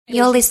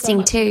You're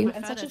listening to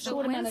and such a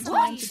short amount of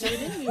time to do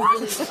it in.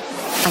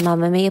 a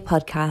Mamamia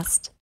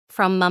podcast.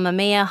 From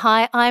Mamamia,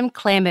 hi, I'm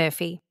Claire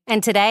Murphy,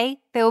 and today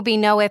there will be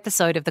no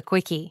episode of The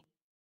Quickie.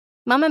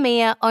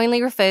 Mamamia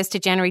only refers to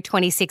January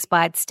 26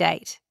 by its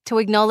date, to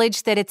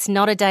acknowledge that it's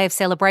not a day of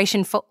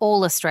celebration for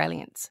all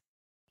Australians.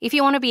 If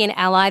you want to be an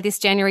ally this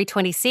January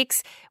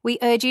 26, we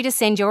urge you to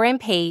send your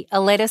MP a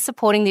letter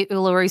supporting the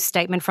Uluru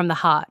Statement from the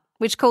Heart,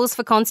 which calls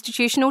for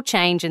constitutional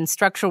change and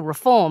structural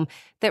reform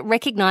that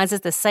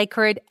recognises the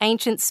sacred,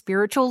 ancient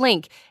spiritual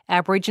link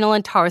Aboriginal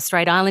and Torres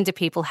Strait Islander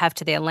people have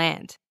to their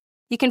land.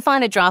 You can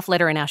find a draft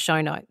letter in our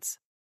show notes.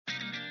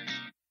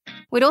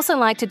 We'd also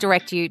like to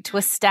direct you to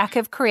a stack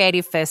of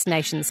creative First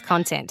Nations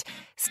content,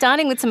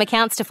 starting with some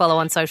accounts to follow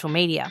on social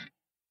media.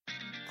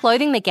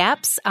 Clothing the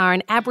Gaps are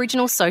an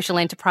Aboriginal social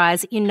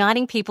enterprise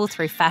uniting people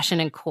through fashion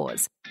and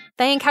cause.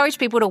 They encourage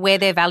people to wear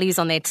their values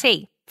on their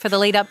tee. For the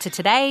lead up to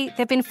today,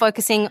 they've been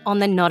focusing on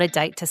the Not a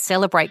Date to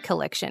Celebrate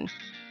collection.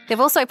 They've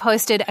also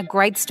posted a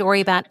great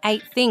story about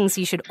 8 things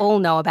you should all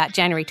know about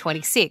January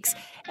 26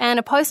 and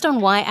a post on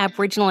why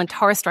Aboriginal and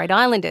Torres Strait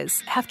Islanders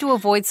have to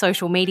avoid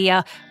social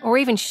media or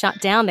even shut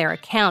down their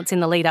accounts in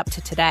the lead up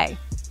to today.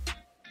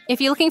 If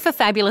you're looking for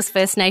fabulous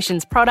First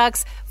Nations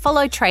products,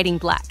 follow Trading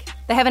Black.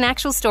 They have an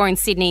actual store in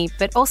Sydney,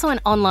 but also an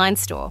online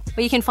store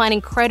where you can find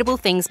incredible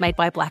things made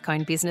by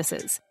Black-owned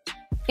businesses.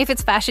 If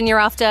it's fashion you're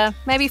after,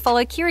 maybe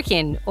follow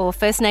Kirakin or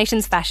First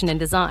Nations Fashion and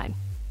Design.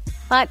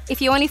 But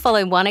if you only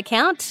follow one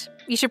account,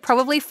 you should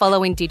probably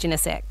follow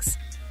Indigenous X.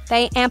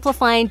 They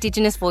amplify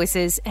Indigenous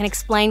voices and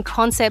explain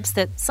concepts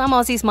that some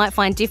Aussies might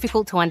find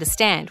difficult to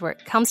understand where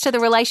it comes to the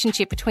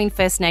relationship between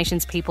First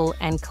Nations people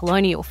and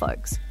colonial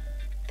folks.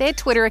 Their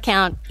Twitter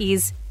account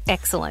is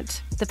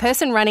excellent. The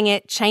person running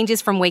it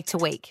changes from week to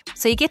week,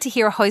 so you get to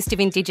hear a host of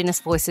Indigenous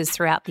voices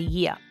throughout the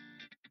year.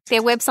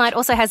 Their website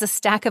also has a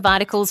stack of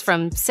articles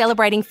from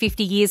celebrating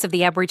 50 years of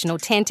the Aboriginal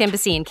Tent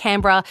Embassy in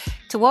Canberra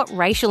to what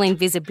racial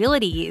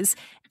invisibility is,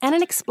 and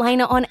an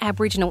explainer on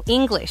Aboriginal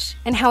English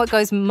and how it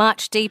goes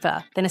much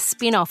deeper than a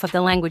spin-off of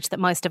the language that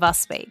most of us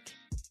speak.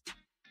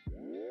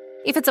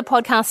 If it's a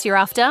podcast you're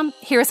after,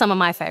 here are some of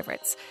my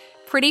favourites.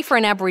 Pretty for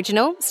an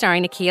Aboriginal,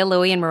 starring Nakia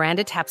Louie and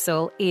Miranda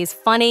Tapsell, is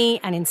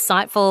funny and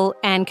insightful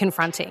and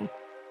confronting.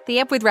 The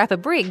Ep with rapper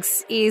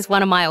Briggs is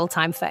one of my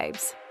all-time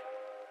faves.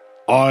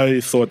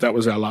 I thought that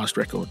was our last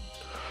record.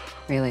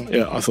 Really?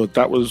 Yeah, I thought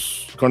that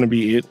was going to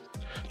be it.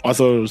 I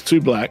thought it was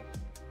too black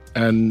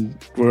and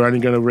we're only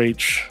going to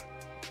reach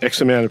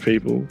X amount of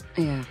people.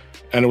 Yeah.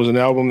 And it was an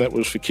album that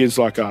was for kids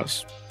like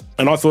us.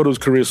 And I thought it was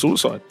career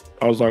suicide.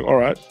 I was like, all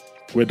right,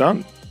 we're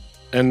done.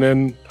 And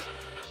then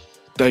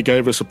they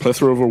gave us a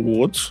plethora of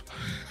awards.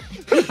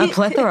 A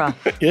plethora?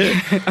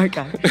 Yeah.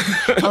 Okay.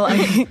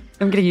 I'm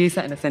going to use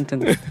that in a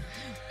sentence.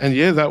 And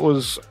yeah, that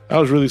was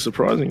really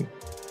surprising.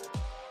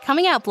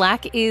 Coming Out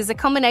Black is a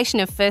combination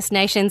of First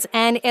Nations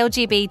and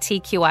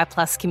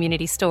LGBTQI+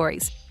 community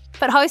stories.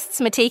 But hosts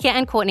Matika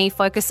and Courtney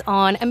focus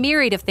on a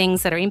myriad of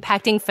things that are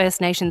impacting First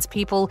Nations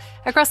people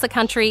across the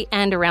country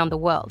and around the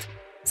world.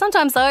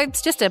 Sometimes, though,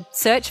 it's just a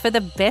search for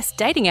the best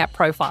dating app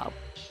profile.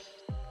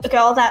 The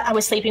girl that I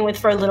was sleeping with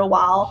for a little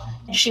while,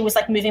 she was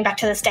like moving back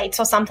to the States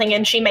or something,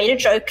 and she made a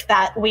joke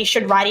that we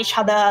should write each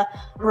other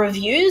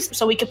reviews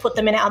so we could put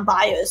them in our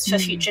bios for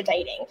future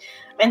dating.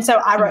 And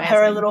so I wrote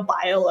her a little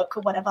bio look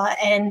or whatever,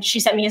 and she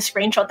sent me a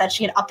screenshot that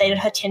she had updated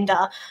her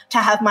Tinder to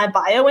have my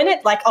bio in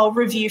it, like, I'll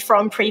review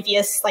from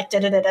previous, like,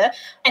 da-da-da-da.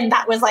 And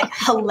that was, like,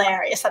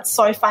 hilarious. That's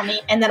so funny.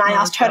 And then I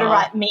asked her to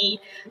write me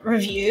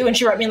review, and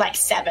she wrote me, like,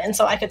 7,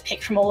 so I could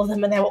pick from all of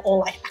them, and they were all,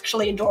 like,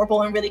 actually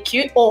adorable and really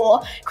cute,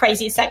 or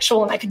crazy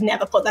sexual, and I could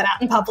never put that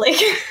out in public.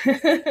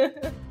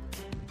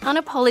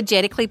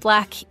 Unapologetically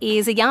Black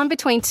is a yarn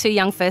between 2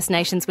 young First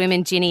Nations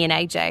women, Ginny and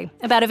AJ,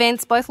 about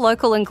events both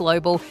local and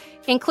global,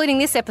 including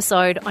this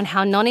episode on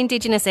how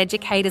non-Indigenous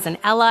educators and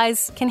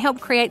allies can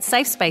help create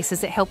safe spaces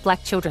that help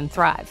Black children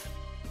thrive.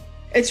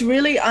 It's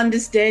really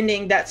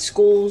understanding that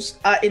schools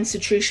are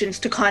institutions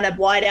to kind of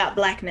white out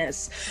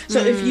blackness. So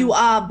if you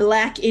are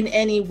Black in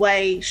any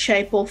way,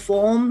 shape or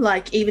form,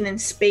 like even in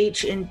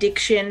speech, in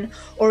diction,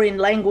 or in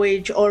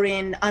language, or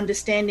in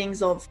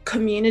understandings of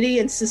community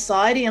and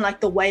society and like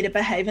the way to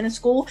behave in a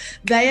school,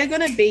 they are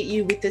going to beat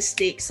you with the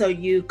stick so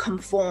you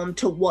conform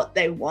to what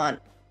they want.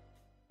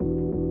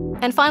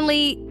 And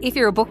finally, if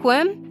you're a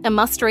bookworm, a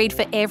must-read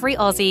for every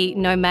Aussie,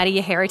 no matter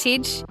your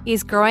heritage,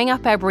 is Growing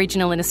Up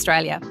Aboriginal in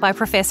Australia by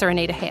Professor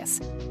Anita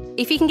Hess.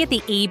 If you can get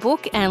the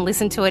e-book and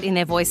listen to it in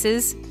their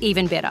voices,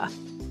 even better.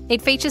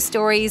 It features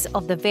stories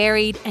of the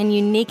varied and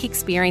unique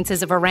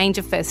experiences of a range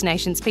of First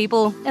Nations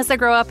people as they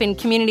grow up in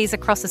communities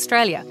across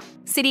Australia.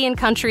 City and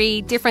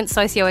country, different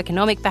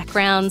socioeconomic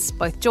backgrounds,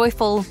 both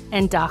joyful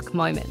and dark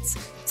moments.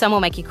 Some will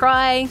make you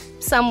cry,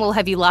 some will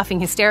have you laughing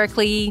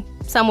hysterically,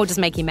 some will just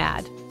make you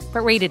mad.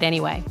 But read it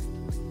anyway.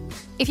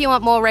 If you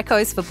want more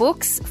recos for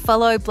books,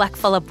 follow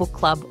Blackfella Book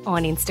Club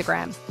on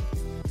Instagram.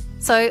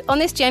 So on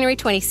this January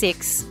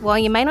 26, while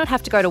you may not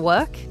have to go to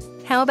work,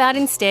 how about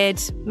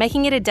instead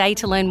making it a day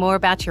to learn more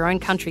about your own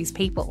country's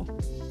people?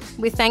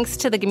 With thanks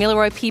to the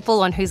Gamilaroi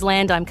people on whose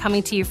land I'm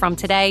coming to you from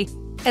today,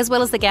 as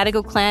well as the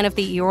Gadigal clan of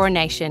the Eora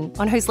Nation,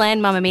 on whose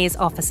land Mamamia's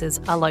offices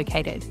are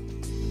located.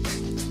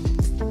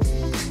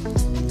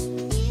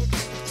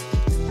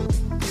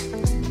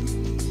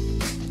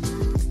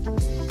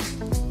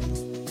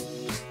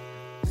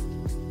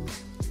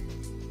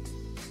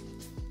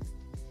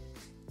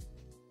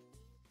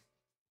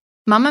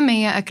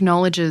 Mamamia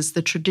acknowledges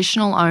the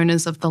traditional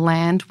owners of the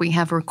land we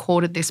have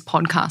recorded this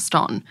podcast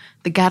on,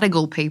 the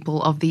Gadigal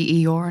people of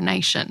the Eora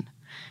Nation.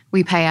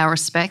 We pay our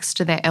respects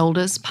to their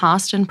elders,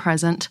 past and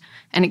present,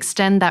 and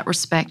extend that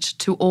respect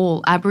to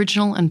all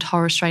Aboriginal and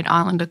Torres Strait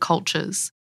Islander cultures.